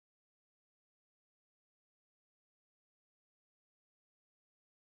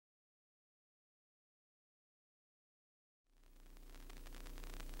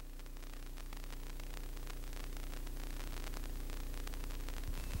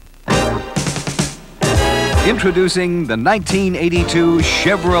Introducing the 1982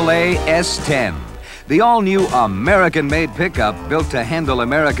 Chevrolet S10, the all-new American-made pickup built to handle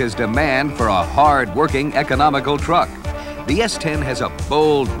America's demand for a hard-working, economical truck. The S10 has a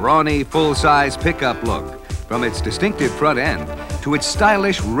bold, brawny, full-size pickup look, from its distinctive front end to its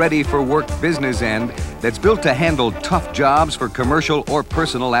stylish, ready-for-work business end that's built to handle tough jobs for commercial or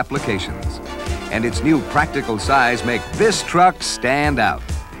personal applications. And its new practical size make this truck stand out.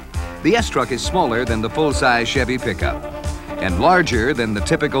 The S-Truck is smaller than the full-size Chevy pickup and larger than the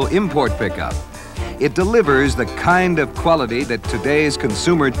typical import pickup. It delivers the kind of quality that today's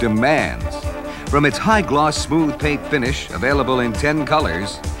consumer demands. From its high-gloss smooth paint finish, available in 10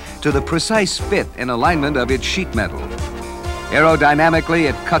 colors, to the precise fit and alignment of its sheet metal. Aerodynamically,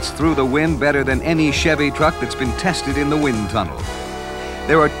 it cuts through the wind better than any Chevy truck that's been tested in the wind tunnel.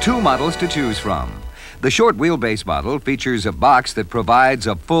 There are two models to choose from. The short wheelbase model features a box that provides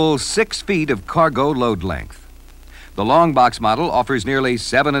a full 6 feet of cargo load length. The long box model offers nearly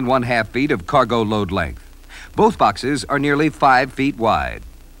 7½ feet of cargo load length. Both boxes are nearly 5 feet wide.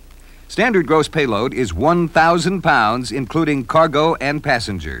 Standard gross payload is 1,000 pounds, including cargo and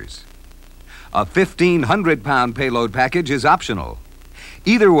passengers. A 1,500-pound payload package is optional.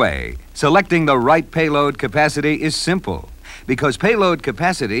 Either way, selecting the right payload capacity is simple, because payload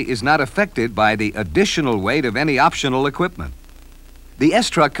capacity is not affected by the additional weight of any optional equipment. The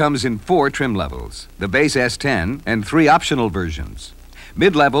S-Truck comes in 4 trim levels, the base S10 and 3 optional versions.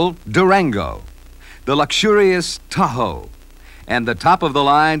 Mid-level, Durango, the luxurious Tahoe, and the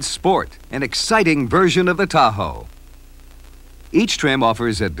top-of-the-line Sport, an exciting version of the Tahoe. Each trim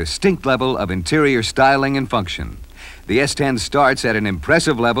offers a distinct level of interior styling and function. The S10 starts at an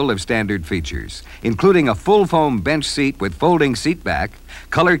impressive level of standard features, including a full foam bench seat with folding seat back,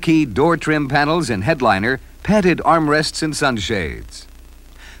 color-keyed door trim panels and headliner, padded armrests and sunshades.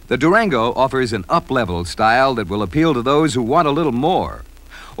 The Durango offers an up-level style that will appeal to those who want a little more.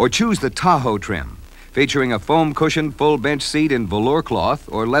 Or choose the Tahoe trim, featuring a foam cushioned full bench seat in velour cloth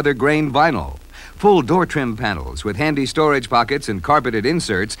or leather grain vinyl. Full door trim panels with handy storage pockets and carpeted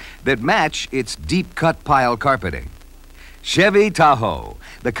inserts that match its deep-cut pile carpeting. Chevy Tahoe,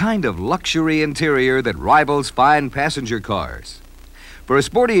 the kind of luxury interior that rivals fine passenger cars. For a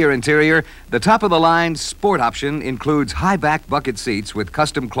sportier interior, the top-of-the-line Sport option includes high-back bucket seats with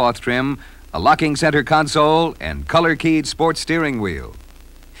custom cloth trim, a locking center console, and color-keyed sport steering wheel.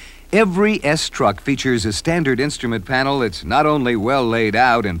 Every S-Truck features a standard instrument panel that's not only well laid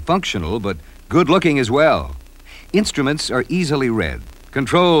out and functional, but good-looking as well. Instruments are easily read,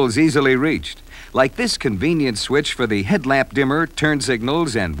 controls easily reached, like this convenient switch for the headlamp dimmer, turn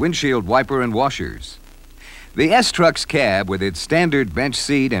signals, and windshield wiper and washers. The S-Truck's cab, with its standard bench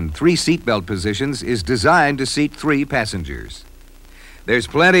seat and 3 seatbelt positions, is designed to seat 3 passengers. There's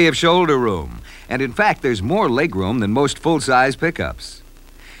plenty of shoulder room, and in fact, there's more legroom than most full-size pickups.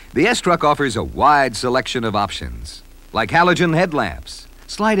 The S-Truck offers a wide selection of options, like halogen headlamps,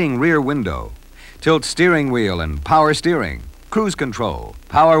 sliding rear window, tilt steering wheel and power steering, cruise control,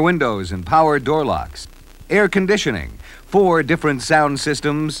 power windows and power door locks, air conditioning, 4 different sound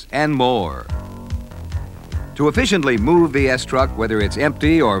systems, and more. To efficiently move the S-Truck, whether it's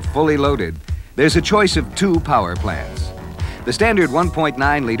empty or fully loaded, there's a choice of 2 power plants. The standard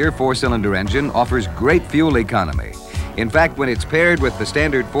 1.9-liter 4-cylinder engine offers great fuel economy. In fact, when it's paired with the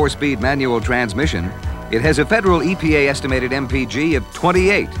standard 4-speed manual transmission, it has a federal EPA estimated MPG of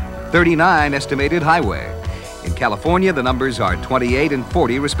 28, 39 estimated highway. In California, the numbers are 28 and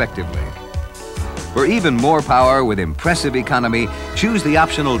 40 respectively. For even more power with impressive economy, choose the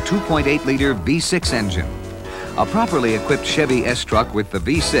optional 2.8-liter V6 engine. A properly equipped Chevy S-Truck with the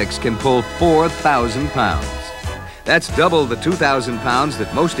V6 can pull 4,000 pounds. That's double the 2,000 pounds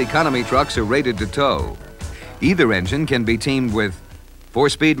that most economy trucks are rated to tow. Either engine can be teamed with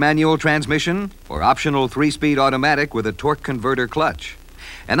 4-speed manual transmission or optional 3-speed automatic with a torque converter clutch.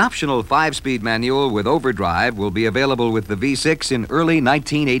 An optional 5-speed manual with overdrive will be available with the V6 in early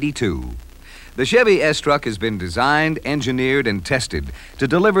 1982. The Chevy S-Truck has been designed, engineered, and tested to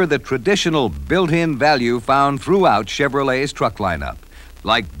deliver the traditional built-in value found throughout Chevrolet's truck lineup,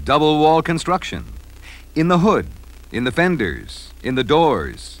 like double-wall construction, in the hood, in the fenders, in the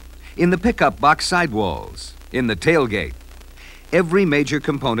doors, in the pickup box sidewalls, in the tailgate. Every major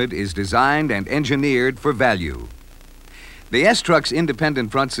component is designed and engineered for value. The S-Truck's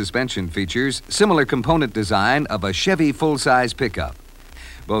independent front suspension features similar component design of a Chevy full-size pickup.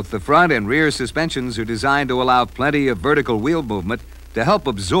 Both the front and rear suspensions are designed to allow plenty of vertical wheel movement to help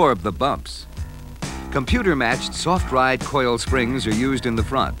absorb the bumps. Computer-matched soft-ride coil springs are used in the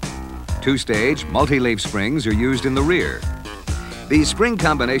front. 2-stage multi-leaf springs are used in the rear. These spring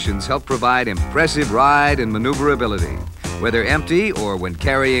combinations help provide impressive ride and maneuverability, whether empty or when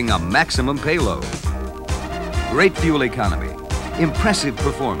carrying a maximum payload. Great fuel economy, impressive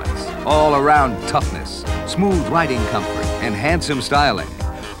performance, all-around toughness, smooth riding comfort, and handsome styling.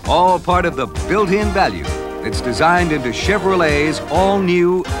 All part of the built-in value that's designed into Chevrolet's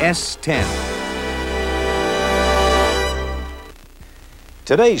all-new S10.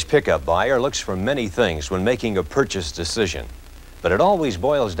 Today's pickup buyer looks for many things when making a purchase decision, but it always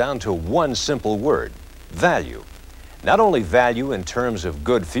boils down to one simple word: value. Not only value in terms of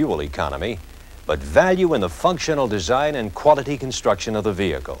good fuel economy, but value in the functional design and quality construction of the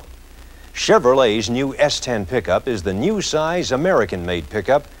vehicle. Chevrolet's new S10 pickup is the new size American-made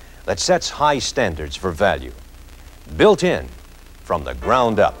pickup that sets high standards for value. Built in from the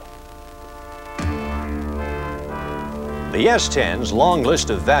ground up. The S10's long list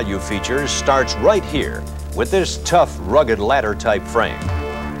of value features starts right here with this tough, rugged ladder-type frame.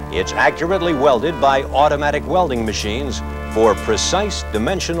 It's accurately welded by automatic welding machines for precise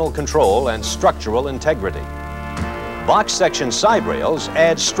dimensional control and structural integrity. Box section side rails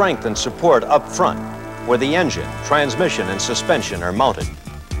add strength and support up front, where the engine, transmission, and suspension are mounted.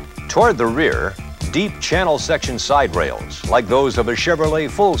 Toward the rear, deep channel section side rails, like those of a Chevrolet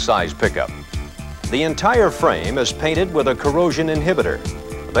full-size pickup. The entire frame is painted with a corrosion inhibitor,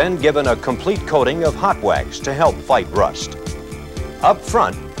 then given a complete coating of hot wax to help fight rust. Up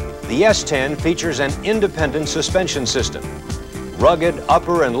front, the S10 features an independent suspension system. Rugged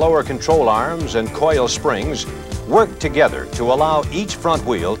upper and lower control arms and coil springs work together to allow each front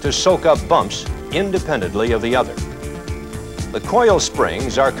wheel to soak up bumps independently of the other. The coil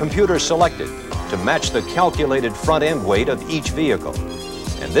springs are computer selected to match the calculated front end weight of each vehicle,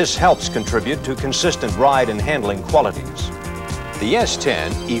 and this helps contribute to consistent ride and handling qualities. The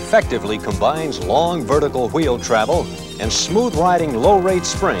S10 effectively combines long vertical wheel travel and smooth riding low-rate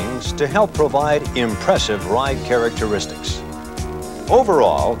springs to help provide impressive ride characteristics.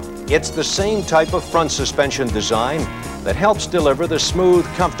 Overall, it's the same type of front suspension design that helps deliver the smooth,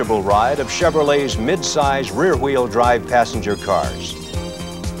 comfortable ride of Chevrolet's mid-size rear-wheel drive passenger cars.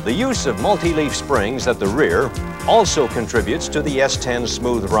 The use of multi-leaf springs at the rear also contributes to the S10's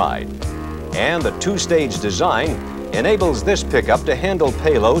smooth ride. And the two-stage design enables this pickup to handle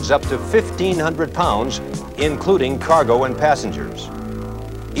payloads up to 1,500 pounds, including cargo and passengers.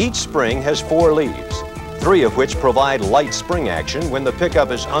 Each spring has 4 leads, 3 of which provide light spring action when the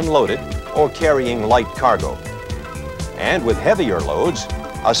pickup is unloaded or carrying light cargo. And with heavier loads,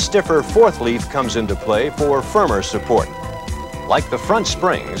 a stiffer 4th leaf comes into play for firmer support. Like the front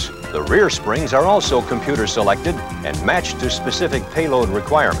springs, the rear springs are also computer selected and matched to specific payload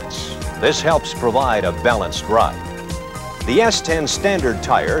requirements. This helps provide a balanced ride. The S10 standard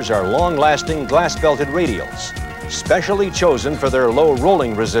tires are long-lasting glass-belted radials, specially chosen for their low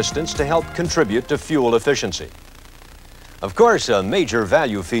rolling resistance to help contribute to fuel efficiency. Of course, a major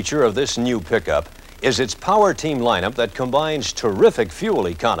value feature of this new pickup is its power team lineup that combines terrific fuel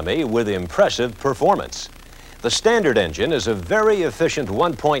economy with impressive performance. The standard engine is a very efficient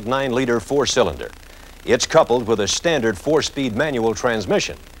 1.9-liter 4-cylinder. It's coupled with a standard 4-speed manual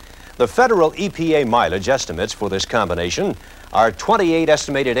transmission. The federal EPA mileage estimates for this combination are 28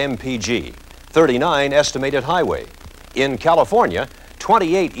 estimated MPG, 39 estimated highway. In California,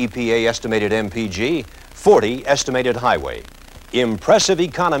 28 EPA estimated MPG, 40 estimated highway. Impressive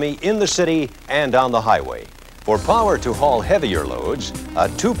economy in the city and on the highway. For power to haul heavier loads, a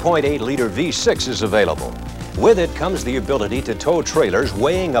 2.8-liter V6 is available. With it comes the ability to tow trailers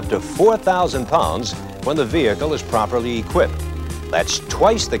weighing up to 4,000 pounds when the vehicle is properly equipped. That's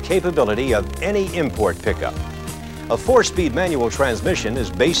twice the capability of any import pickup. A 4-speed manual transmission is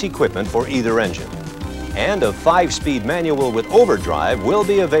base equipment for either engine. And a 5-speed manual with overdrive will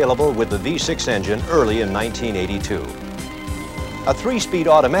be available with the V6 engine early in 1982. A 3-speed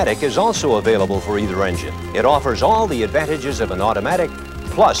automatic is also available for either engine. It offers all the advantages of an automatic,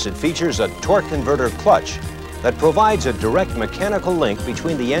 plus it features a torque converter clutch that provides a direct mechanical link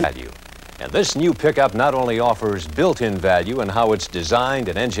between the engine value. And this new pickup not only offers built-in value in how it's designed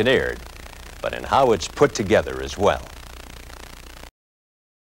and engineered, but in how it's put together as well.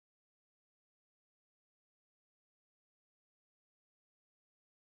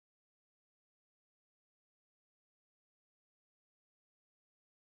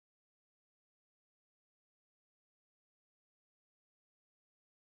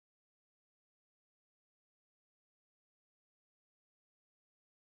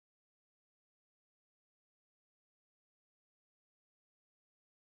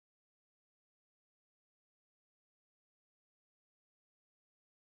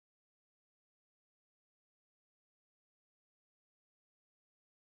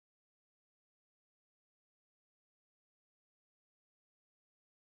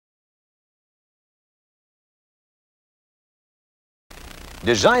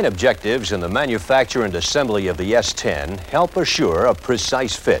 Design objectives in the manufacture and assembly of the S10 help assure a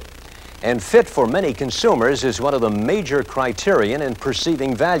precise fit. And fit for many consumers is one of the major criterion in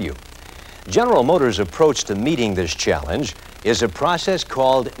perceiving value. General Motors' approach to meeting this challenge is a process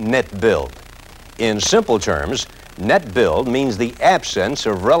called net build. In simple terms, net build means the absence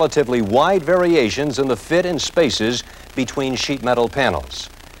of relatively wide variations in the fit and spaces between sheet metal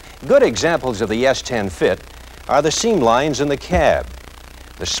panels. Good examples of the S10 fit are the seam lines in the cab,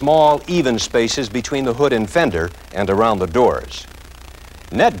 the small, even spaces between the hood and fender and around the doors.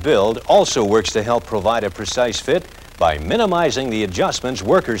 Net build also works to help provide a precise fit by minimizing the adjustments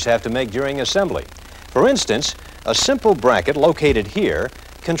workers have to make during assembly. For instance, a simple bracket located here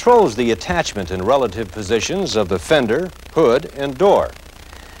controls the attachment and relative positions of the fender, hood, and door.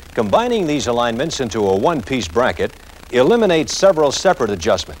 Combining these alignments into a one-piece bracket eliminates several separate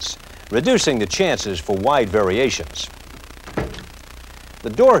adjustments, reducing the chances for wide variations. The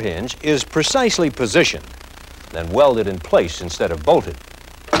door hinge is precisely positioned, then welded in place instead of bolted.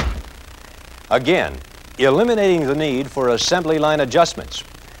 Again, eliminating the need for assembly line adjustments.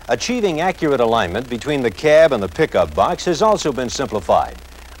 Achieving accurate alignment between the cab and the pickup box has also been simplified.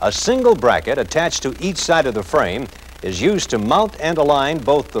 A single bracket attached to each side of the frame is used to mount and align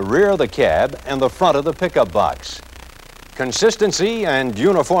both the rear of the cab and the front of the pickup box. Consistency and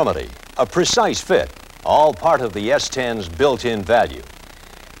uniformity, a precise fit, all part of the S10's built-in value.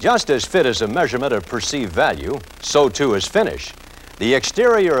 Just as fit is a measurement of perceived value, so too is finish. The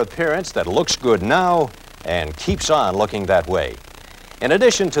exterior appearance that looks good now and keeps on looking that way. In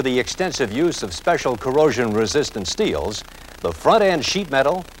addition to the extensive use of special corrosion-resistant steels, the front-end sheet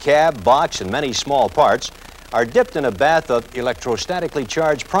metal, cab, box, and many small parts are dipped in a bath of electrostatically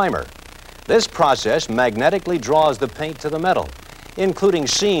charged primer. This process magnetically draws the paint to the metal, including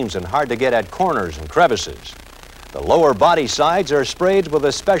seams and hard-to-get-at corners and crevices. The lower body sides are sprayed with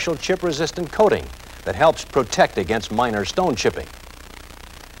a special chip-resistant coating that helps protect against minor stone chipping.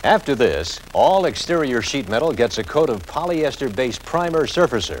 After this, all exterior sheet metal gets a coat of polyester-based primer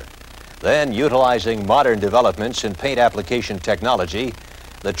surfacer. Then, utilizing modern developments in paint application technology,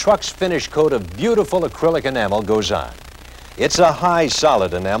 the truck's finish coat of beautiful acrylic enamel goes on. It's a high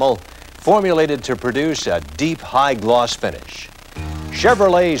solid enamel formulated to produce a deep high gloss finish.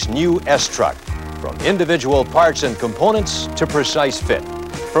 Chevrolet's new S-Truck, from individual parts and components to precise fit,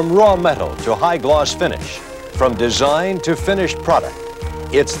 from raw metal to high gloss finish, from design to finished product.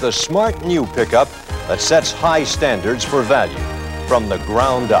 It's the smart new pickup that sets high standards for value from the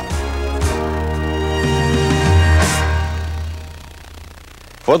ground up.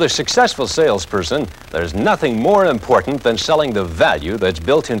 For the successful salesperson, there's nothing more important than selling the value that's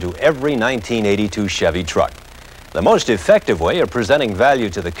built into every 1982 Chevy truck. The most effective way of presenting value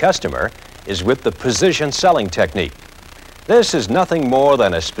to the customer is with the position selling technique. This is nothing more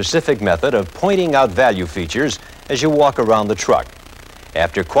than a specific method of pointing out value features as you walk around the truck.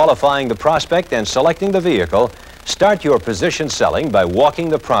 After qualifying the prospect and selecting the vehicle, start your position selling by walking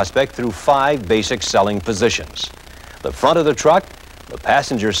the prospect through 5 basic selling positions: the front of the truck, the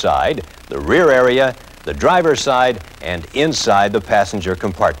passenger side, the rear area, the driver's side, and inside the passenger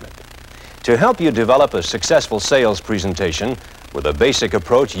compartment. To help you develop a successful sales presentation with a basic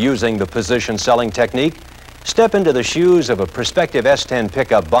approach using the position selling technique, step into the shoes of a prospective S10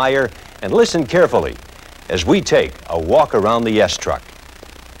 pickup buyer and listen carefully as we take a walk around the S-Truck.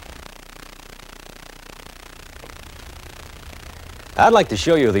 I'd like to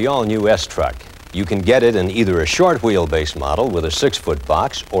show you the all-new S-Truck. You can get it in either a short wheelbase model with a 6-foot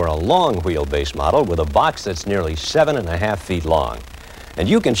box or a long wheelbase model with a box that's nearly 7.5 feet long. And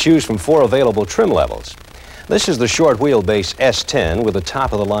you can choose from 4 available trim levels. This is the short wheelbase S10 with a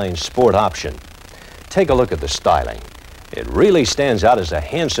top-of-the-line sport option. Take a look at the styling. It really stands out as a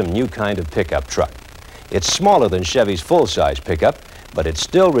handsome new kind of pickup truck. It's smaller than Chevy's full-size pickup, but it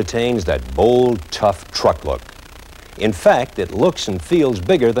still retains that bold, tough truck look. In fact, it looks and feels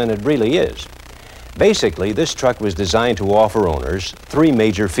bigger than it really is. Basically, this truck was designed to offer owners 3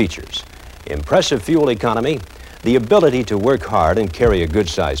 major features: impressive fuel economy, the ability to work hard and carry a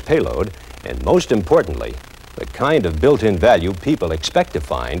good-sized payload, and most importantly, the kind of built-in value people expect to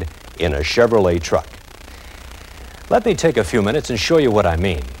find in a Chevrolet truck. Let me take a few minutes and show you what I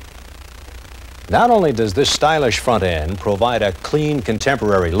mean. Not only does this stylish front end provide a clean,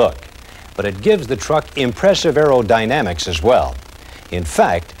 contemporary look, but it gives the truck impressive aerodynamics as well. In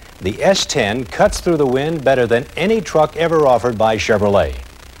fact, the S10 cuts through the wind better than any truck ever offered by Chevrolet.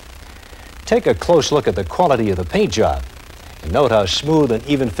 Take a close look at the quality of the paint job and note how smooth and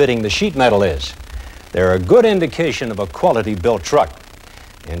even fitting the sheet metal is. They're a good indication of a quality built truck.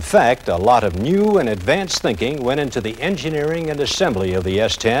 In fact, a lot of new and advanced thinking went into the engineering and assembly of the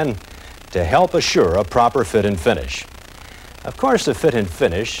S10 to help assure a proper fit and finish. Of course, the fit and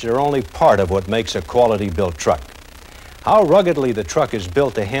finish are only part of what makes a quality-built truck. How ruggedly the truck is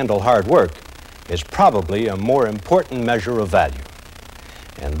built to handle hard work is probably a more important measure of value.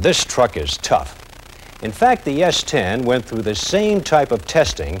 And this truck is tough. In fact, the S10 went through the same type of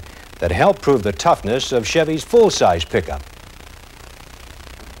testing that helped prove the toughness of Chevy's full-size pickup.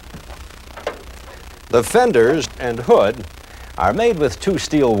 The fenders and hood are made with two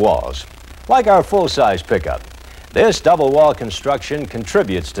steel walls, like our full-size pickup. This double-wall construction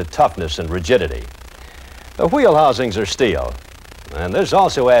contributes to toughness and rigidity. The wheel housings are steel, and this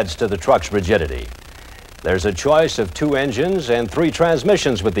also adds to the truck's rigidity. There's a choice of 2 engines and 3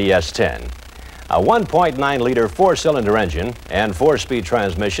 transmissions with the S10. A 1.9-liter 4-cylinder engine and 4-speed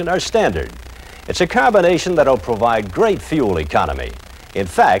transmission are standard. It's a combination that'll provide great fuel economy. In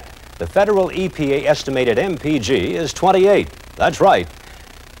fact, the federal EPA estimated MPG is 28. That's right.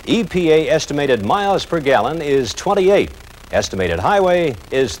 EPA estimated miles per gallon is 28. Estimated highway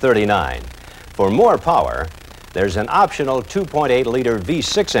is 39. For more power, there's an optional 2.8-liter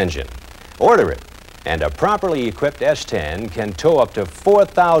V6 engine. Order it, and a properly equipped S10 can tow up to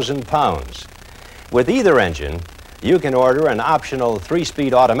 4,000 pounds. With either engine, you can order an optional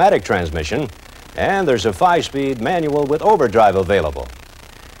 3-speed automatic transmission, and there's a 5-speed manual with overdrive available.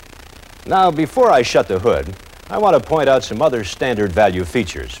 Now, before I shut the hood, I want to point out some other standard value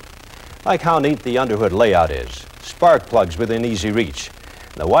features, like how neat the underhood layout is, spark plugs within easy reach,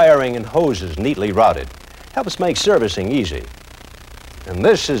 the wiring and hoses neatly routed. Helps make servicing easy. And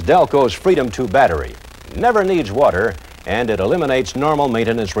this is Delco's Freedom 2 battery. Never needs water, and it eliminates normal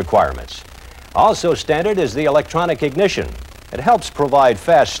maintenance requirements. Also standard is the electronic ignition. It helps provide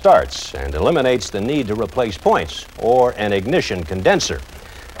fast starts and eliminates the need to replace points or an ignition condenser.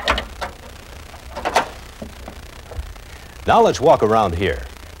 Now let's walk around here.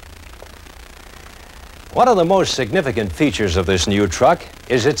 One of the most significant features of this new truck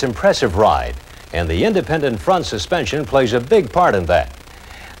is its impressive ride, and the independent front suspension plays a big part in that.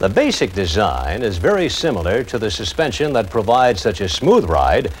 The basic design is very similar to the suspension that provides such a smooth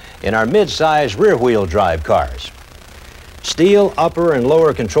ride in our mid-size rear-wheel drive cars. Steel upper and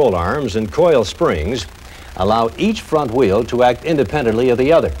lower control arms and coil springs allow each front wheel to act independently of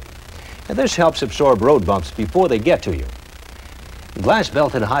the other, and this helps absorb road bumps before they get to you.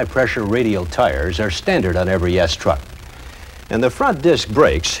 Glass-belted high-pressure radial tires are standard on every S truck, and the front disc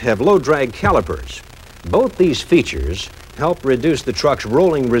brakes have low-drag calipers. Both these features help reduce the truck's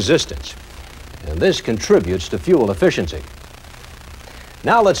rolling resistance, and this contributes to fuel efficiency.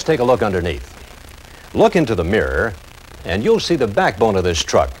 Now let's take a look underneath. Look into the mirror, and you'll see the backbone of this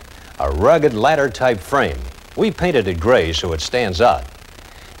truck, a rugged ladder-type frame. We painted it gray so it stands out.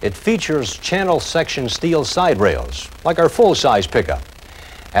 It features channel section steel side rails, like our full-size pickup.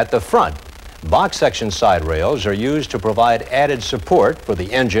 At the front, box section side rails are used to provide added support for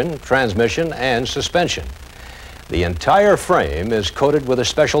the engine, transmission, and suspension. The entire frame is coated with a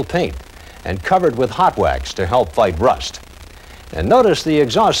special paint and covered with hot wax to help fight rust. And notice the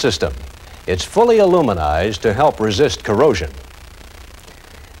exhaust system. It's fully aluminized to help resist corrosion.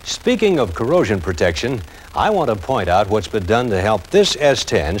 Speaking of corrosion protection, I want to point out what's been done to help this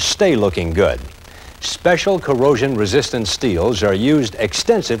S10 stay looking good. Special corrosion-resistant steels are used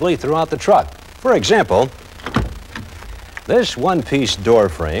extensively throughout the truck. For example, this one-piece door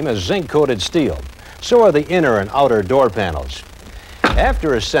frame is zinc-coated steel. So are the inner and outer door panels.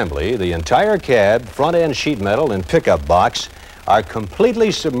 After assembly, the entire cab, front-end sheet metal, and pickup box are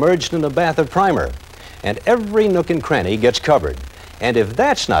completely submerged in a bath of primer, and every nook and cranny gets covered. And if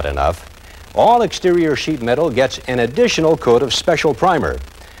that's not enough, all exterior sheet metal gets an additional coat of special primer.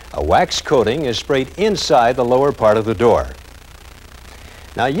 A wax coating is sprayed inside the lower part of the door.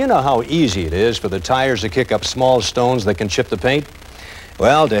 Now, you know how easy it is for the tires to kick up small stones that can chip the paint?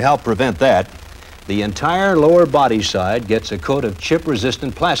 Well, to help prevent that, the entire lower body side gets a coat of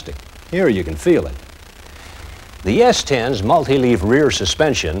chip-resistant plastic. Here, you can feel it. The S10's multi-leaf rear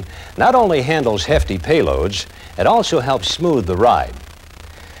suspension not only handles hefty payloads, it also helps smooth the ride.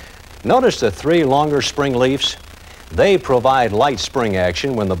 Notice the 3 longer spring leafs? They provide light spring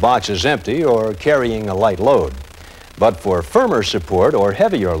action when the box is empty or carrying a light load. But for firmer support or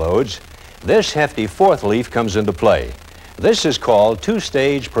heavier loads, this hefty 4th leaf comes into play. This is called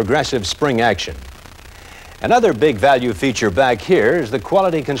 2-stage progressive spring action. Another big value feature back here is the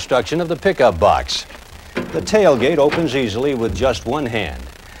quality construction of the pickup box. The tailgate opens easily with just one hand,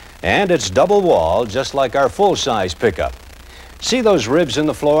 and it's double-walled just like our full-size pickup. See those ribs in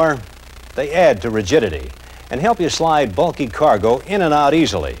the floor? They add to rigidity, and help you slide bulky cargo in and out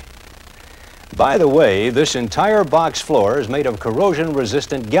easily. By the way, this entire box floor is made of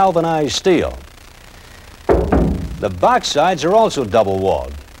corrosion-resistant galvanized steel. The box sides are also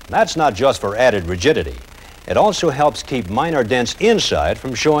double-walled. That's not just for added rigidity. It also helps keep minor dents inside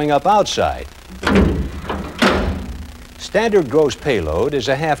from showing up outside. Standard gross payload is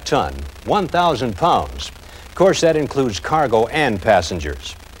a half-ton, 1,000 pounds. Of course, that includes cargo and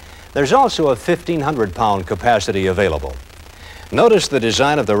passengers. There's also a 1,500-pound capacity available. Notice the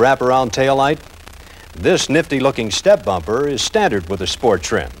design of the wraparound taillight? This nifty-looking step bumper is standard with the sport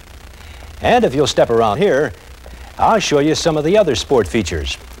trim. And if you'll step around here, I'll show you some of the other sport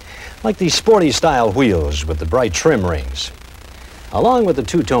features, like these sporty-style wheels with the bright trim rings. Along with the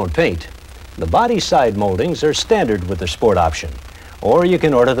two-tone paint, the body side moldings are standard with the sport option, or you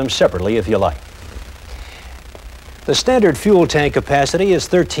can order them separately if you like. The standard fuel tank capacity is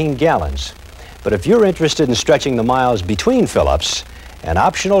 13 gallons, but if you're interested in stretching the miles between fill-ups, an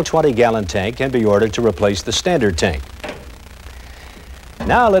optional 20-gallon tank can be ordered to replace the standard tank.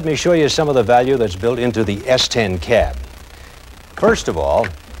 Now let me show you some of the value that's built into the S10 cab. First of all,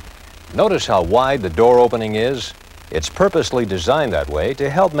 notice how wide the door opening is. It's purposely designed that way to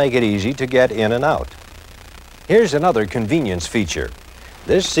help make it easy to get in and out. Here's another convenience feature.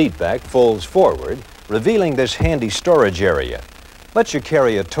 This seat back folds forward, revealing this handy storage area. Lets you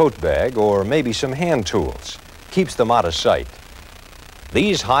carry a tote bag or maybe some hand tools. Keeps them out of sight.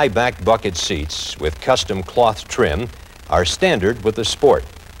 These high-backed bucket seats with custom cloth trim are standard with the Sport,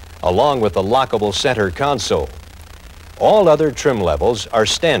 along with the lockable center console. All other trim levels are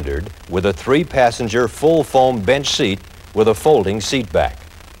standard with a 3-passenger full-foam bench seat with a folding seat back.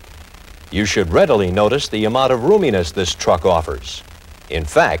 You should readily notice the amount of roominess this truck offers. In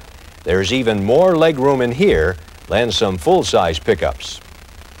fact, there's even more legroom in here than some full-size pickups.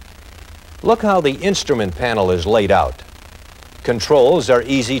 Look how the instrument panel is laid out. Controls are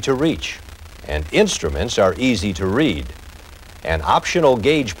easy to reach, and instruments are easy to read. An optional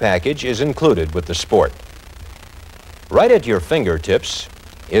gauge package is included with the Sport. Right at your fingertips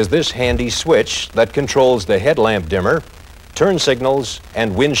is this handy switch that controls the headlamp dimmer, turn signals,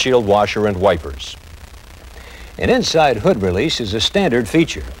 and windshield washer and wipers. An inside hood release is a standard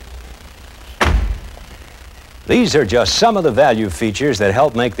feature. These are just some of the value features that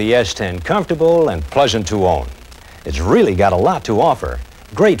help make the S10 comfortable and pleasant to own. It's really got a lot to offer.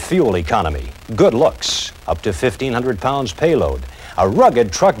 Great fuel economy, good looks, up to 1,500 pounds payload, a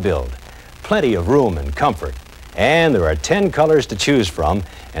rugged truck build, plenty of room and comfort, and there are 10 colors to choose from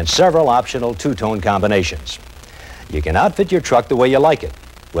and several optional two-tone combinations. You can outfit your truck the way you like it,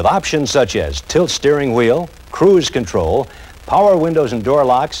 with options such as tilt steering wheel, cruise control, power windows and door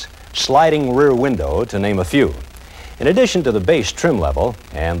locks, sliding rear window, to name a few. In addition to the base trim level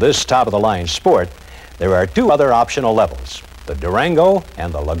and this top-of-the-line Sport, there are 2 other optional levels, the Durango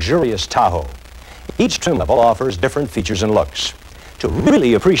and the luxurious Tahoe. Each trim level offers different features and looks. To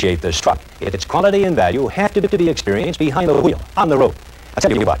really appreciate this truck, its quality and value have to be experienced behind the wheel, on the road. I'll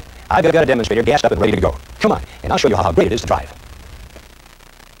tell you what, I've got a demonstrator gassed up and ready to go. Come on, and I'll show you how great it is to drive.